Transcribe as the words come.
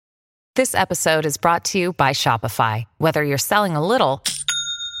This episode is brought to you by Shopify. Whether you're selling a little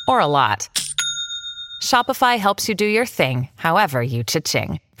or a lot, Shopify helps you do your thing, however you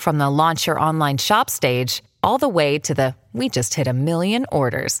cha-ching. From the launch your online shop stage, all the way to the we just hit 1 million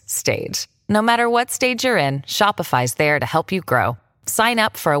orders stage. No matter what stage you're in, Shopify's there to help you grow. Sign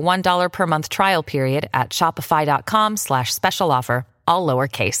up for a $1 per month trial period at shopify.com/special offer, all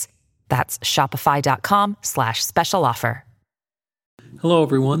lowercase. That's shopify.com/special offer. Hello,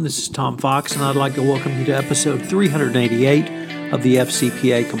 everyone. This is Tom Fox, and I'd like to welcome you to episode 388 of the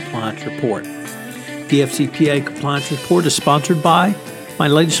FCPA Compliance Report. The FCPA Compliance Report is sponsored by my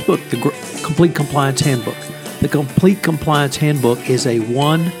latest book, The Complete Compliance Handbook. The Complete Compliance Handbook is a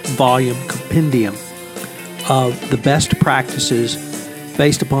one-volume compendium of the best practices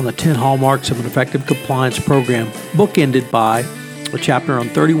based upon the 10 hallmarks of an effective compliance program, bookended by a chapter on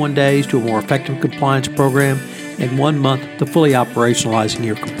 31 days to a more effective compliance program and 1 month to fully operationalizing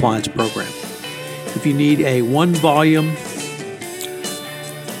your compliance program. If you need a one-volume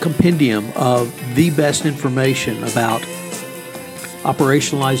compendium of the best information about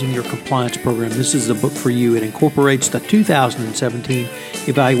operationalizing your compliance program, this is the book for you. It incorporates the 2017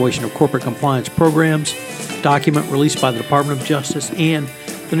 Evaluation of Corporate Compliance Programs document released by the Department of Justice and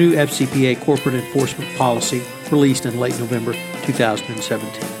the new FCPA Corporate Enforcement Policy released in late November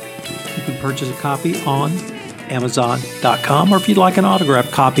 2017. You can purchase a copy on Amazon.com, or if you'd like an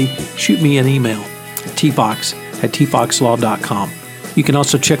autographed copy, shoot me an email at tfox@tfoxlaw.com. You can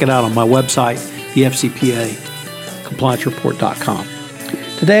also check it out on my website, the FCPAComplianceReport.com.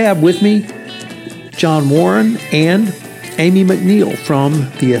 Today I have with me John Warren and Amy McNeil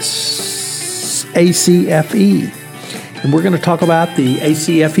from the ACFE. And we're going to talk about the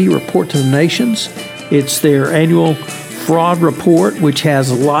ACFE Report to the Nations. It's their annual fraud report, which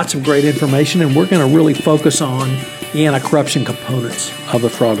has lots of great information, and we're going to really focus on the anti-corruption components of the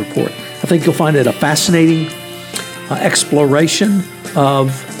fraud report. I think you'll find it a fascinating exploration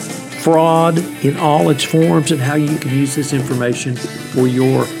of fraud in all its forms and how you can use this information for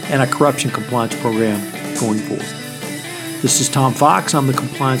your anti-corruption compliance program going forward. This is Tom Fox. I'm the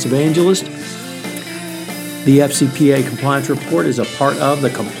Compliance Evangelist. The FCPA Compliance Report is a part of the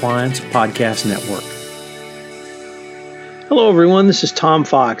Compliance Podcast Network. Hello, everyone. This is Tom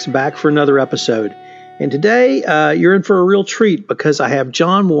Fox, back for another episode. And today, you're in for a real treat because I have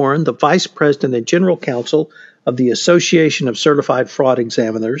John Warren, the Vice President and General Counsel of the Association of Certified Fraud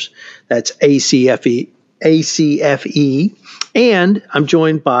Examiners. That's ACFE. And I'm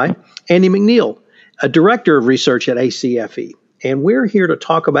joined by Andy McNeil, a Director of Research at ACFE. And we're here to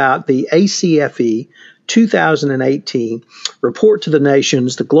talk about the ACFE 2018 Report to the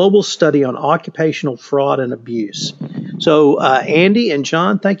Nations, the Global Study on Occupational Fraud and Abuse. So, Andy and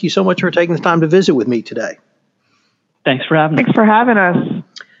John, thank you so much for taking the time to visit with me today. Thanks for having us. Thanks for having us.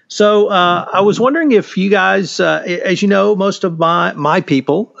 So, I was wondering if you guys, as you know, most of my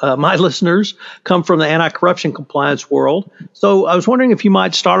people, my listeners, come from the anti-corruption compliance world. So, I was wondering if you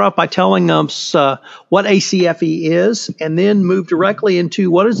might start off by telling us what ACFE is, and then move directly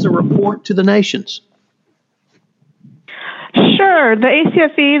into what is the Report to the Nations. Sure. The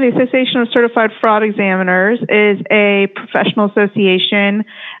ACFE, the Association of Certified Fraud Examiners, is a professional association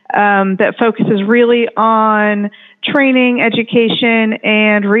that focuses really on training, education,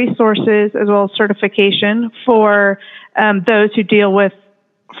 and resources, as well as certification for those who deal with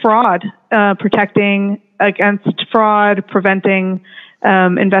fraud, protecting against fraud, preventing,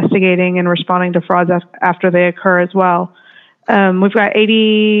 investigating, and responding to frauds after they occur as well. We've got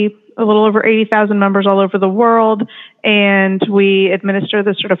a little over 80,000 members all over the world, and we administer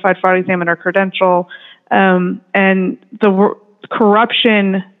the Certified Fraud Examiner credential. And the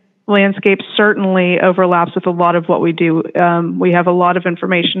corruption landscape certainly overlaps with a lot of what we do. We have a lot of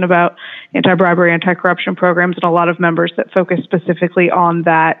information about anti-bribery, anti-corruption programs, and a lot of members that focus specifically on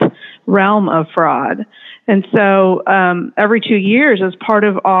that realm of fraud. And so every 2 years, as part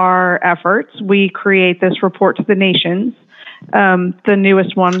of our efforts, we create this report to the nations. The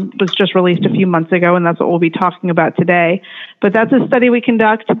newest one was just released a few months ago, and that's what we'll be talking about today. But that's a study we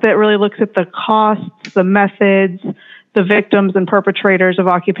conduct that really looks at the costs, the methods, the victims and perpetrators of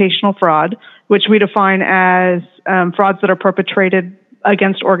occupational fraud, which we define as frauds that are perpetrated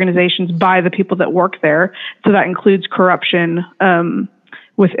against organizations by the people that work there. So that includes corruption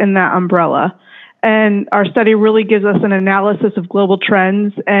within that umbrella. And our study really gives us an analysis of global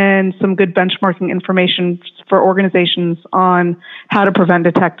trends and some good benchmarking information for organizations on how to prevent,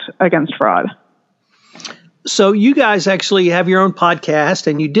 detect against fraud. So you guys actually have your own podcast,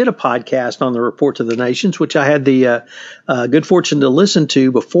 and you did a podcast on the Report to the Nations, which I had the good fortune to listen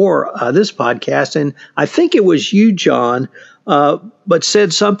to before this podcast. And I think it was you, John, but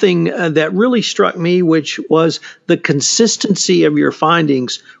said something that really struck me, which was the consistency of your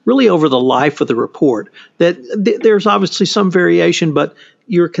findings really over the life of the report. That there's obviously some variation, but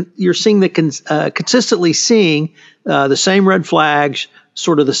you're seeing consistently seeing the same red flags,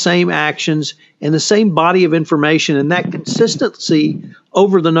 sort of the same actions, and the same body of information. And that consistency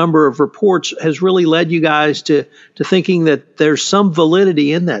over the number of reports has really led you guys to thinking that there's some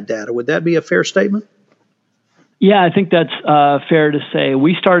validity in that data. Would that be a fair statement? Yeah, I think that's fair to say.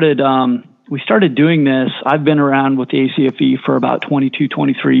 We started doing this. I've been around with the ACFE for about 22,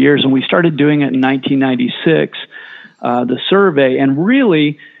 23 years, and we started doing it in 1996, the survey. And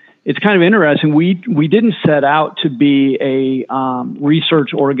really, it's kind of interesting. We didn't set out to be a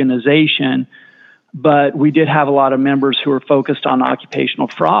research organization, but we did have a lot of members who were focused on occupational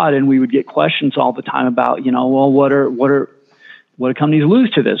fraud, and we would get questions all the time about, well, what do companies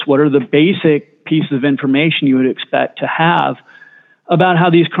lose to this? What are the basic pieces of information you would expect to have about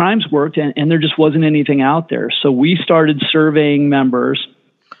how these crimes worked? And there just wasn't anything out there. So we started surveying members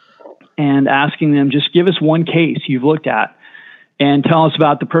and asking them, just give us one case you've looked at and tell us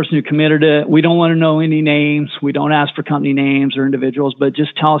about the person who committed it. We don't want to know any names. We don't ask for company names or individuals, but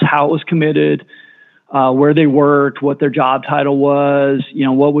just tell us how it was committed, where they worked, what their job title was,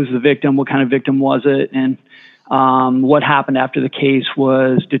 what was the victim, what kind of victim was it, and what happened after the case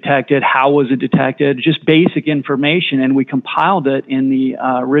was detected, how was it detected, just basic information. And we compiled it in the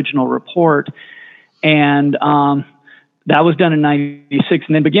original report. And that was done in 96.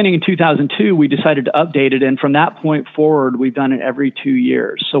 And then beginning in 2002, we decided to update it. And from that point forward, we've done it every 2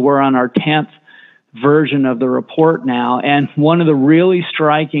 years. So we're on our 10th version of the report now. And one of the really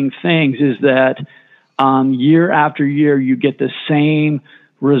striking things is that year after year, you get the same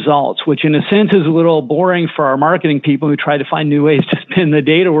results, which in a sense is a little boring for our marketing people who try to find new ways to spin the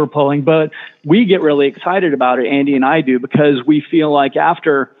data we're pulling. But we get really excited about it, Andy and I do, because we feel like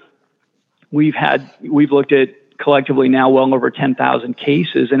after we've looked at collectively now well over 10,000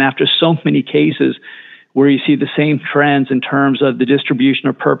 cases, and after so many cases where you see the same trends in terms of the distribution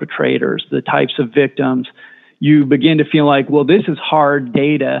of perpetrators, the types of victims, you begin to feel like, well, this is hard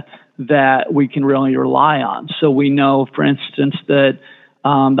data that we can really rely on. So we know, for instance, that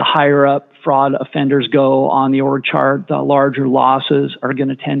the higher up fraud offenders go on the org chart, the larger losses are going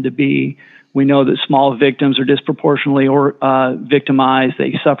to tend to be. We know that small victims are disproportionately victimized.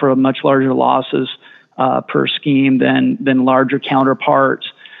 They suffer much larger losses per scheme than larger counterparts.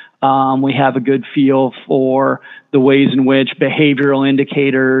 We have a good feel for the ways in which behavioral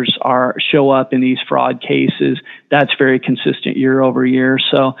indicators show up in these fraud cases. That's very consistent year over year.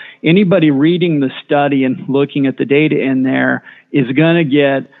 So anybody reading the study and looking at the data in there is going to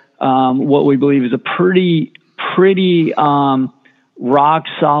get what we believe is a pretty rock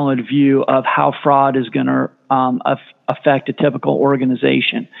solid view of how fraud is going to affect a typical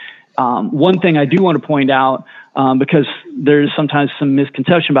organization. One thing I do want to point out, because there's sometimes some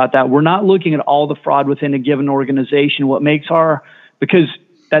misconception about that, we're not looking at all the fraud within a given organization. Because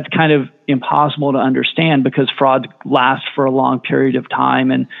that's kind of impossible to understand, because fraud lasts for a long period of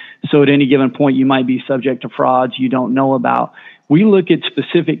time. And so at any given point, you might be subject to frauds you don't know about. We look at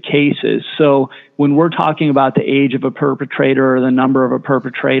specific cases. So when we're talking about the age of a perpetrator or the number of a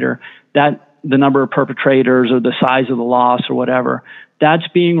perpetrator, that the number of perpetrators or the size of the loss or whatever, that's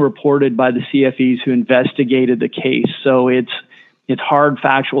being reported by the CFEs who investigated the case. So it's hard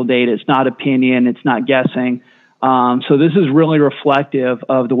factual data. It's not opinion. It's not guessing. So this is really reflective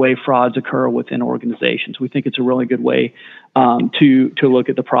of the way frauds occur within organizations. We think it's a really good way to look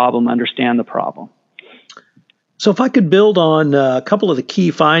at the problem, understand the problem. So if I could build on a couple of the key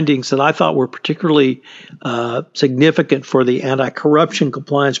findings that I thought were particularly significant for the anti-corruption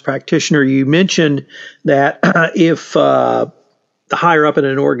compliance practitioner, you mentioned that if the higher up in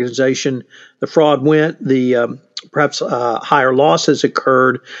an organization the fraud went, perhaps higher losses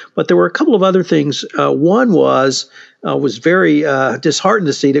occurred, but there were a couple of other things. One was very disheartened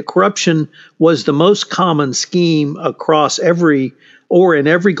to see that corruption was the most common scheme across in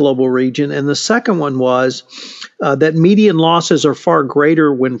every global region. And the second one was that median losses are far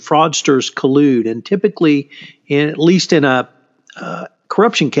greater when fraudsters collude. And typically, at least in a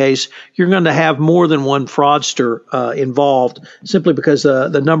corruption case, you're going to have more than one fraudster involved, simply because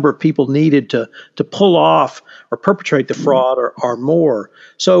the number of people needed to pull off or perpetrate the fraud are more.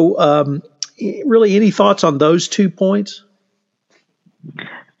 So really, any thoughts on those 2 points?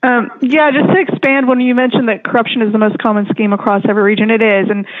 Just to expand, when you mentioned that corruption is the most common scheme across every region, it is.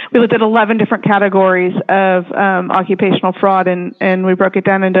 And we looked at 11 different categories of occupational fraud, and we broke it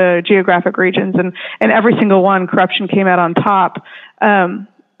down into geographic regions. And every single one, corruption came out on top.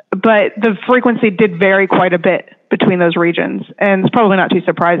 but the frequency did vary quite a bit between those regions. And it's probably not too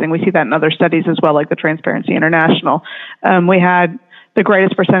surprising. We see that in other studies as well, like the Transparency International. We had the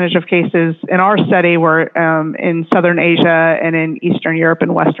greatest percentage of cases in our study were in Southern Asia and in Eastern Europe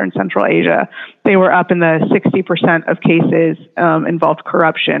and Western Central Asia. They were up in the 60% of cases involved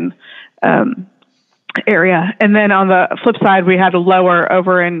corruption area. And then on the flip side, we had a lower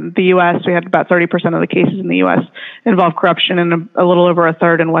over in the U.S. We had about 30% of the cases in the U.S. involved corruption, and a little over a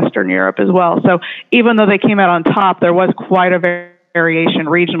third in Western Europe as well. So even though they came out on top, there was quite a variation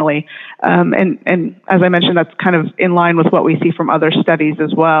regionally. And as I mentioned, that's kind of in line with what we see from other studies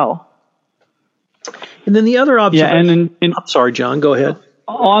as well. And then the other observation. Yeah, I'm sorry, John, go ahead.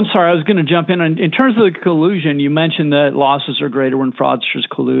 Oh, I'm sorry. I was going to jump in. In terms of the collusion, you mentioned that losses are greater when fraudsters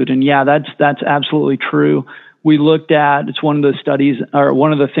collude. And yeah, that's absolutely true. We looked at, it's one of the studies, or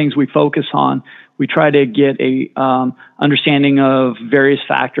one of the things we focus on. We try to get a understanding of various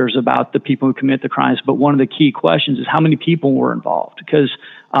factors about the people who commit the crimes. But one of the key questions is how many people were involved, because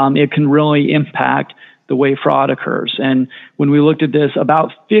it can really impact the way fraud occurs. And when we looked at this,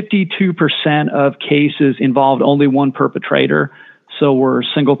 about 52% of cases involved only one perpetrator. So were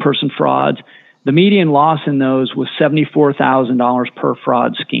single person frauds. The median loss in those was $74,000 per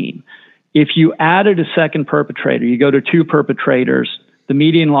fraud scheme. If you added a second perpetrator, you go to two perpetrators, the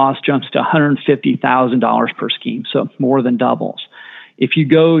median loss jumps to $150,000 per scheme, so more than doubles. If you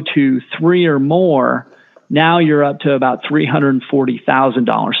go to three or more, now you're up to about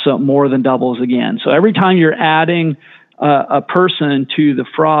 $340,000, so more than doubles again. So every time you're adding a person to the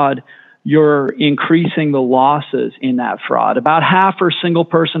fraud, you're increasing the losses in that fraud. About half are single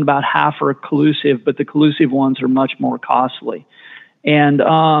person, about half are collusive, but the collusive ones are much more costly. And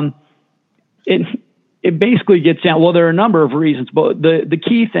it basically gets down, well, there are a number of reasons, but the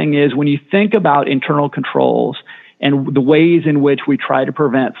key thing is when you think about internal controls and the ways in which we try to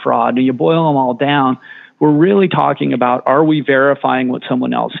prevent fraud, and you boil them all down, we're really talking about, are we verifying what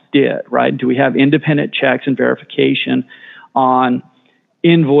someone else did, right? Do we have independent checks and verification on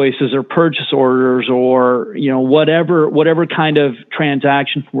invoices or purchase orders or, whatever kind of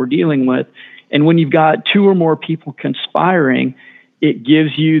transaction we're dealing with? And when you've got two or more people conspiring, it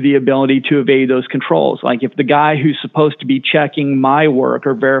gives you the ability to evade those controls. Like if the guy who's supposed to be checking my work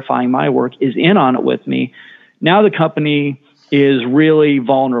or verifying my work is in on it with me, now the company is really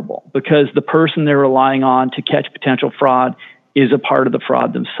vulnerable because the person they're relying on to catch potential fraud is a part of the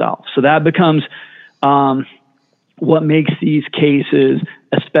fraud themselves. So that becomes what makes these cases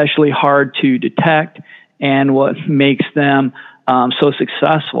especially hard to detect and what makes them so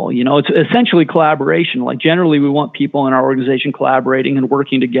successful. It's essentially collaboration. Like generally we want people in our organization collaborating and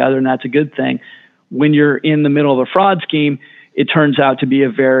working together, and that's a good thing. When you're in the middle of a fraud scheme, it turns out to be a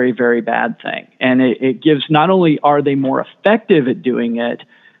very, very bad thing. And it gives, not only are they more effective at doing it,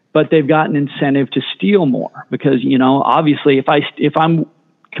 but they've got an incentive to steal more because, obviously if I'm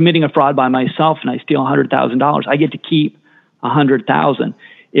committing a fraud by myself and I steal $100,000, I get to keep $100,000.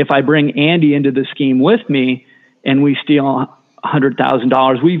 If I bring Andy into the scheme with me and we steal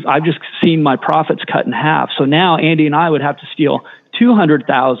 $100,000, I've just seen my profits cut in half. So now Andy and I would have to steal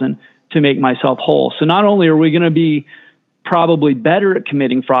 $200,000 to make myself whole. So not only are we going to be probably better at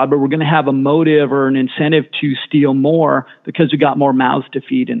committing fraud, but we're going to have a motive or an incentive to steal more because we got more mouths to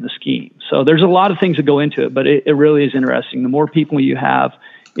feed in the scheme. So there's a lot of things that go into it, but it really is interesting. The more people you have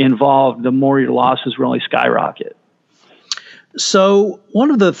involved, the more your losses really skyrocket. So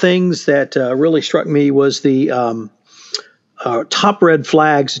one of the things that really struck me was the top red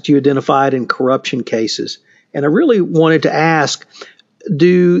flags that you identified in corruption cases. And I really wanted to ask,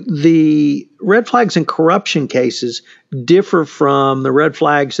 do the red flags in corruption cases differ from the red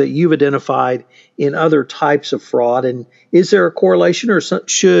flags that you've identified in other types of fraud? And is there a correlation, or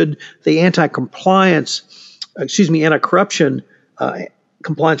should the anti-corruption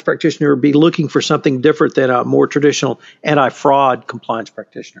compliance practitioner be looking for something different than a more traditional anti-fraud compliance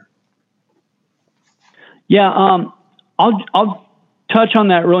practitioner? Yeah, I'll touch on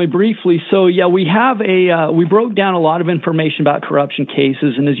that really briefly. So yeah, we have we broke down a lot of information about corruption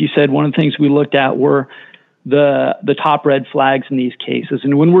cases. And as you said, one of the things we looked at were the top red flags in these cases.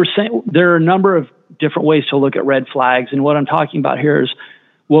 And when we're saying, there are a number of different ways to look at red flags. And what I'm talking about here is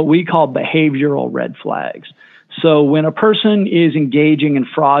what we call behavioral red flags. So when a person is engaging in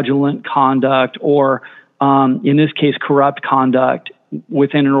fraudulent conduct or in this case, corrupt conduct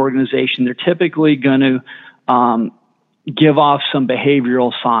within an organization, they're typically going to give off some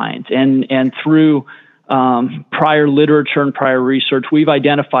behavioral signs. And through prior literature and prior research, we've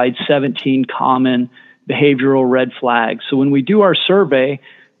identified 17 common behavioral red flags. So when we do our survey,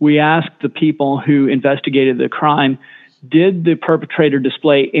 we ask the people who investigated the crime did the perpetrator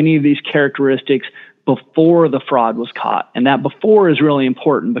display any of these characteristics before the fraud was caught? And that before is really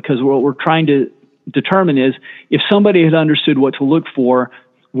important, because what we're trying to determine is if somebody had understood what to look for,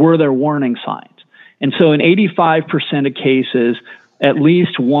 were there warning signs? And so in 85% of cases, at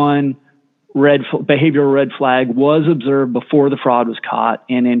least one behavioral red flag was observed before the fraud was caught.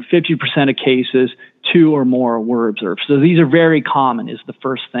 And in 50% of cases, 2 or more were observed. So these are very common, is the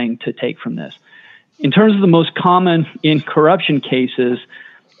first thing to take from this. In terms of the most common in corruption cases,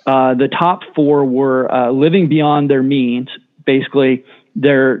 the top 4 were living beyond their means. Basically,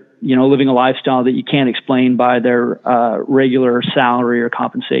 they're living a lifestyle that you can't explain by their regular salary or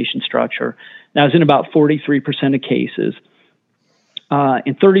compensation structure. That was in about 43% of cases.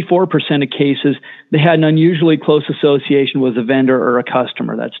 In 34% of cases, they had an unusually close association with a vendor or a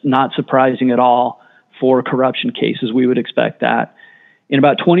customer. That's not surprising at all for corruption cases. We would expect that. In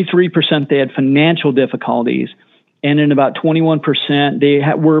about 23%, they had financial difficulties. And in about 21%, they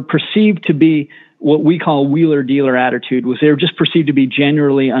were perceived to be what we call a wheeler-dealer attitude, was they were just perceived to be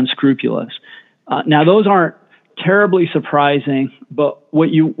generally unscrupulous. Now, those aren't terribly surprising, but what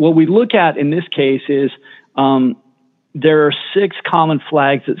we look at in this case is there are 6 common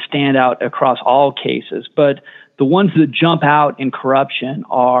flags that stand out across all cases, but the ones that jump out in corruption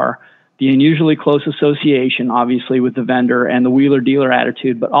are the unusually close association, obviously, with the vendor and the wheeler-dealer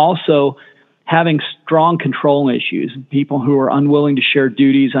attitude, but also having strong control issues, people who are unwilling to share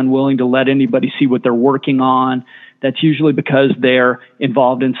duties, unwilling to let anybody see what they're working on. That's usually because they're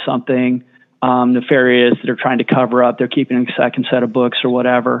involved in something nefarious that they're trying to cover up. They're keeping a second set of books or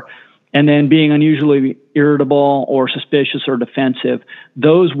whatever. And then being unusually irritable or suspicious or defensive.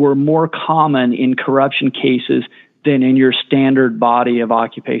 Those were more common in corruption cases than in your standard body of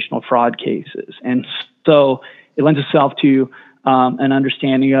occupational fraud cases. And so it lends itself to an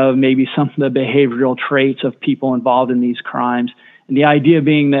understanding of maybe some of the behavioral traits of people involved in these crimes. And the idea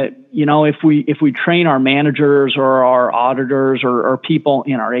being that, if we train our managers or our auditors or people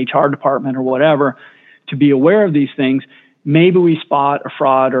in our HR department or whatever to be aware of these things, maybe we spot a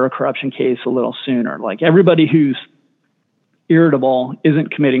fraud or a corruption case a little sooner. Like, everybody who's irritable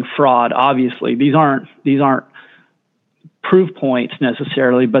isn't committing fraud, obviously. These aren't proof points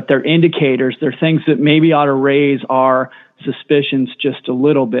necessarily, but they're indicators. They're things that maybe ought to raise our suspicions just a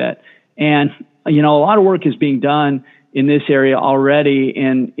little bit. And, a lot of work is being done in this area already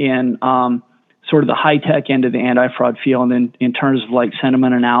in sort of the high-tech end of the anti-fraud field, and in terms of like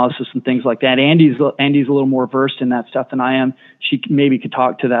sentiment analysis and things like that. Andy's a little more versed in that stuff than I am. She maybe could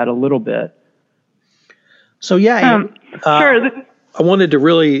talk to that a little bit. So sure. I wanted to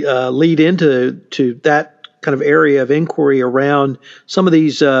really lead into that kind of area of inquiry around some of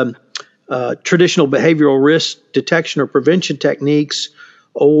these traditional behavioral risk detection or prevention techniques,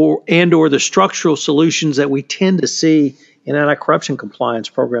 or the structural solutions that we tend to see in anti-corruption compliance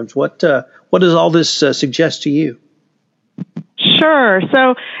programs. What does all this suggest to you? Sure.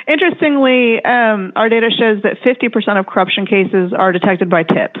 So interestingly, our data shows that 50% of corruption cases are detected by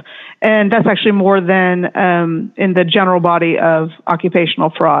tip. And that's actually more than in the general body of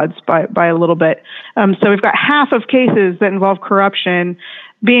occupational frauds by a little bit. So we've got half of cases that involve corruption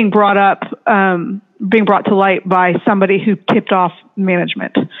being brought to light by somebody who tipped off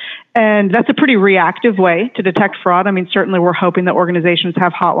management. And that's a pretty reactive way to detect fraud. I mean, certainly we're hoping that organizations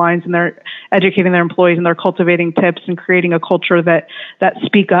have hotlines and they're educating their employees and they're cultivating tips and creating a culture that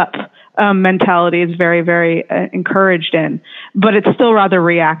speak up mentality is very, very encouraged in. But it's still rather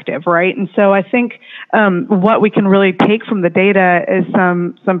reactive, right? And so I think what we can really take from the data is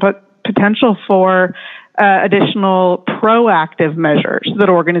some potential for additional proactive measures that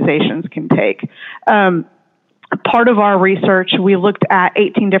organizations can take. Part of our research, we looked at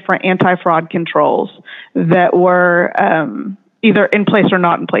 18 different anti-fraud controls that were either in place or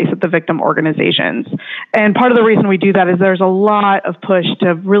not in place at the victim organizations. And part of the reason we do that is there's a lot of push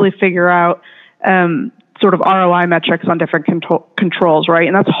to really figure out sort of ROI metrics on different controls, right?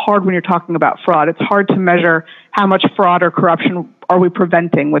 And that's hard when you're talking about fraud. It's hard to measure how much fraud or corruption are we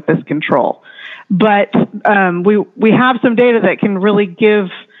preventing with this control. But we have some data that can really give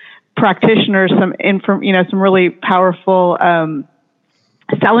practitioners some really powerful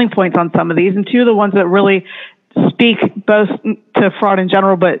selling points on some of these. And two of the ones that really speak both to fraud in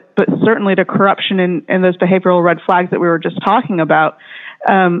general, but certainly to corruption and those behavioral red flags that we were just talking about.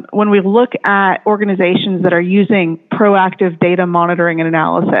 When we look at organizations that are using proactive data monitoring and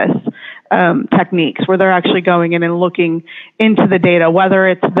analysis techniques, where they're actually going in and looking into the data, whether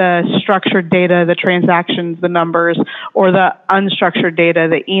it's the structured data, the transactions, the numbers, or the unstructured data,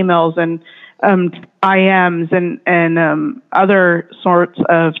 the emails and IMs and other sorts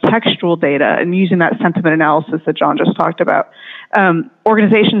of textual data, and using that sentiment analysis that John just talked about.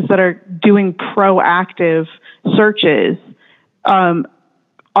 Organizations that are doing proactive searches,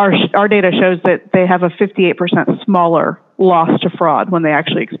 our data shows that they have a 58% smaller loss to fraud when they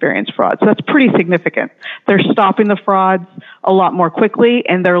actually experience fraud. So that's pretty significant. They're stopping the frauds a lot more quickly,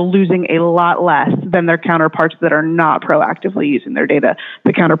 and they're losing a lot less than their counterparts that are not proactively using their data.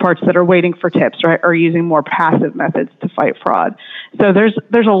 The counterparts that are waiting for tips, right, are using more passive methods to fight fraud. So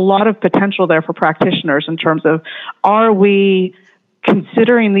there's a lot of potential there for practitioners in terms of, are we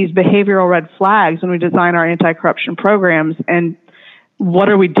considering these behavioral red flags when we design our anti-corruption programs, and what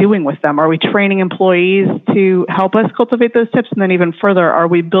are we doing with them? Are we training employees to help us cultivate those tips? And then even further, are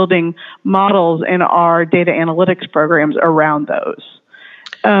we building models in our data analytics programs around those?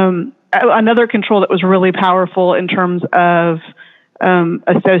 Another control that was really powerful in terms of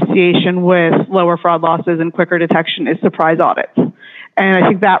association with lower fraud losses and quicker detection is surprise audits. And I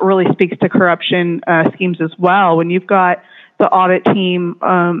think that really speaks to corruption schemes as well. When you've got the audit team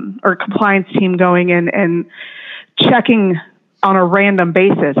or compliance team going in and checking on a random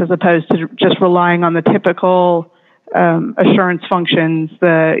basis, as opposed to just relying on the typical assurance functions,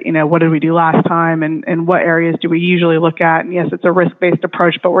 what did we do last time, and what areas do we usually look at? And yes, it's a risk-based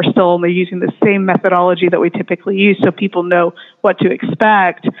approach, but we're still only using the same methodology that we typically use, so people know what to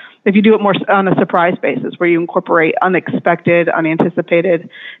expect. If you do it more on a surprise basis, where you incorporate unexpected, unanticipated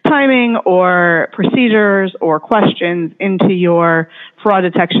timing or procedures or questions into your fraud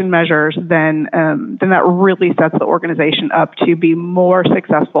detection measures, then that really sets the organization up to be more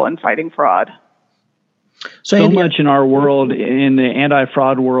successful in fighting fraud. So much in our world, in the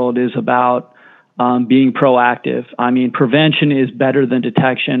anti-fraud world, is about being proactive. I mean, prevention is better than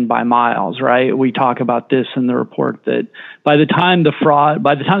detection by miles, right? We talk about this in the report, that by the time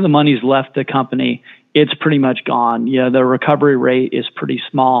the money's left the company, it's pretty much gone. The recovery rate is pretty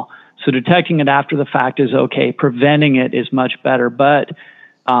small. So detecting it after the fact is okay. Preventing it is much better. But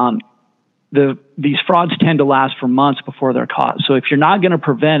these frauds tend to last for months before they're caught. So if you're not going to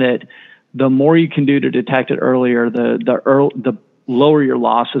prevent it, the more you can do to detect it earlier, the lower your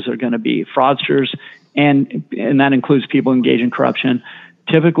losses are going to be. Fraudsters, and that includes people engaged in corruption,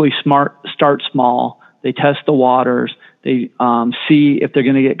 typically start small. They test the waters. They see if they're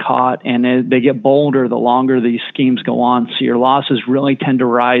going to get caught, and they get bolder the longer these schemes go on. So your losses really tend to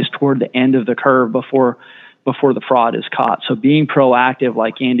rise toward the end of the curve before the fraud is caught. So being proactive,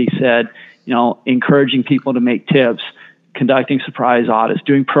 like Andy said, encouraging people to make tips, conducting surprise audits,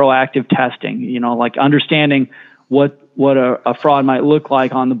 doing proactive testing, like understanding what a fraud might look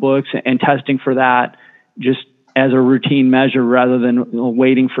like on the books and testing for that just as a routine measure rather than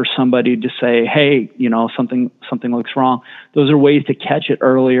waiting for somebody to say, hey, something looks wrong. Those are ways to catch it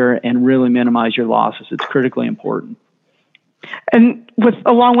earlier and really minimize your losses. It's critically important. And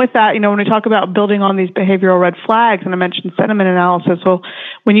along with that, when we talk about building on these behavioral red flags, and I mentioned sentiment analysis, well,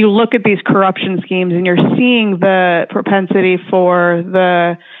 when you look at these corruption schemes and you're seeing the propensity for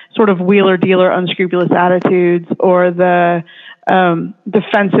the sort of wheeler-dealer unscrupulous attitudes or the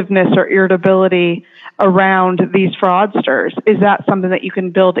defensiveness or irritability around these fraudsters, is that something that you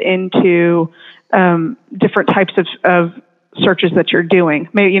can build into different types of searches that you're doing?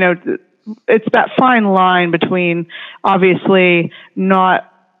 Maybe, it's that fine line between obviously not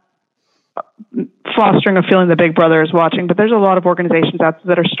fostering a feeling that Big Brother is watching, but there's a lot of organizations out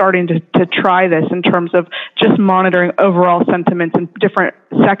there that are starting to try this in terms of just monitoring overall sentiments in different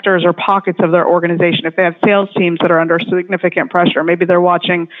sectors or pockets of their organization. If they have sales teams that are under significant pressure, maybe they're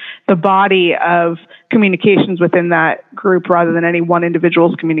watching the body of communications within that group rather than any one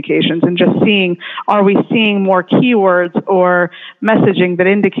individual's communications, and just seeing, are we seeing more keywords or messaging that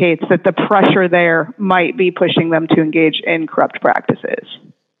indicates that the pressure there might be pushing them to engage in corrupt practices?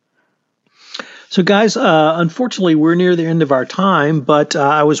 So, guys, unfortunately, we're near the end of our time, but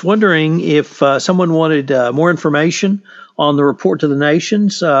I was wondering if someone wanted more information on the Report to the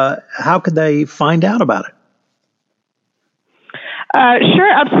Nations, how could they find out about it? Sure,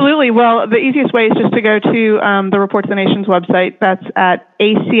 absolutely. Well, the easiest way is just to go to the Report to the Nations website. That's at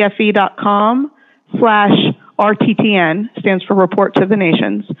acfe.com/RTTN, stands for Report to the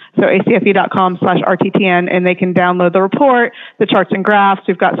Nations. So acfe.com/RTTN, and they can download the report, the charts and graphs.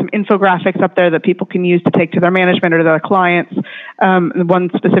 We've got some infographics up there that people can use to take to their management or to their clients, one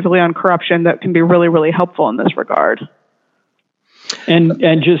specifically on corruption that can be really, really helpful in this regard.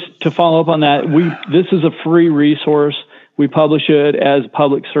 And just to follow up on that, this is a free resource. We publish it as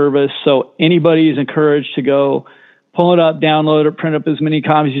public service, so anybody is encouraged to go pull it up, download it, print up as many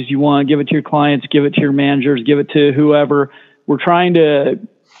copies as you want, give it to your clients, give it to your managers, give it to whoever. We're trying to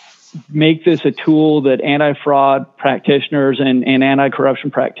make this a tool that anti-fraud practitioners and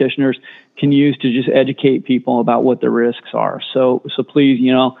anti-corruption practitioners can use to just educate people about what the risks are. So please,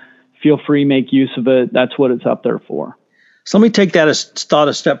 feel free, make use of it. That's what it's up there for. So let me take that thought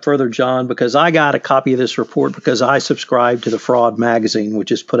a step further, John, because I got a copy of this report because I subscribe to the Fraud Magazine,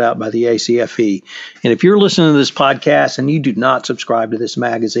 which is put out by the ACFE. And if you're listening to this podcast and you do not subscribe to this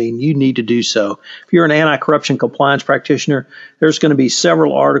magazine, you need to do so. If you're an anti-corruption compliance practitioner, there's going to be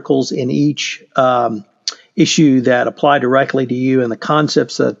several articles in each issue that apply directly to you, and the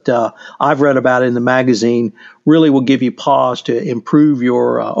concepts that I've read about in the magazine really will give you pause to improve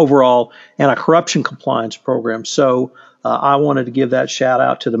your overall anti-corruption compliance program. So I wanted to give that shout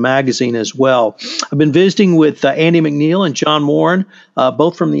out to the magazine as well. I've been visiting with Andy McNeil and John Warren,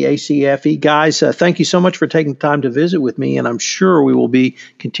 both from the ACFE. Guys, thank you so much for taking the time to visit with me, and I'm sure we will be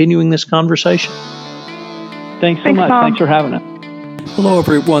continuing this conversation. Thanks so much. Tom. Thanks for having us. Hello,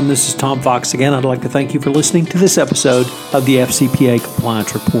 everyone. This is Tom Fox again. I'd like to thank you for listening to this episode of the FCPA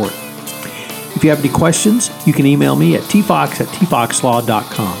Compliance Report. If you have any questions, you can email me at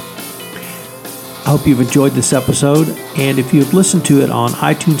tfox@tfoxlaw.com. I hope you've enjoyed this episode, and if you've listened to it on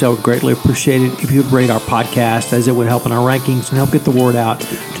iTunes, I would greatly appreciate it if you would rate our podcast, as it would help in our rankings and help get the word out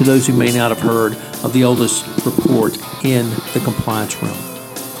to those who may not have heard of the oldest report in the compliance realm.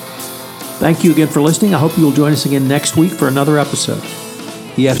 Thank you again for listening. I hope you will join us again next week for another episode.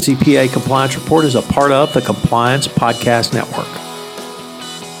 The FCPA Compliance Report is a part of the Compliance Podcast Network.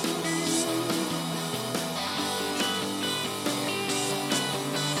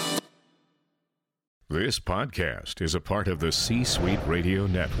 This podcast is a part of the C-Suite Radio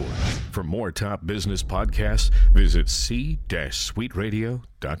Network. For more top business podcasts, visit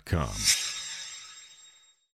c-suiteradio.com.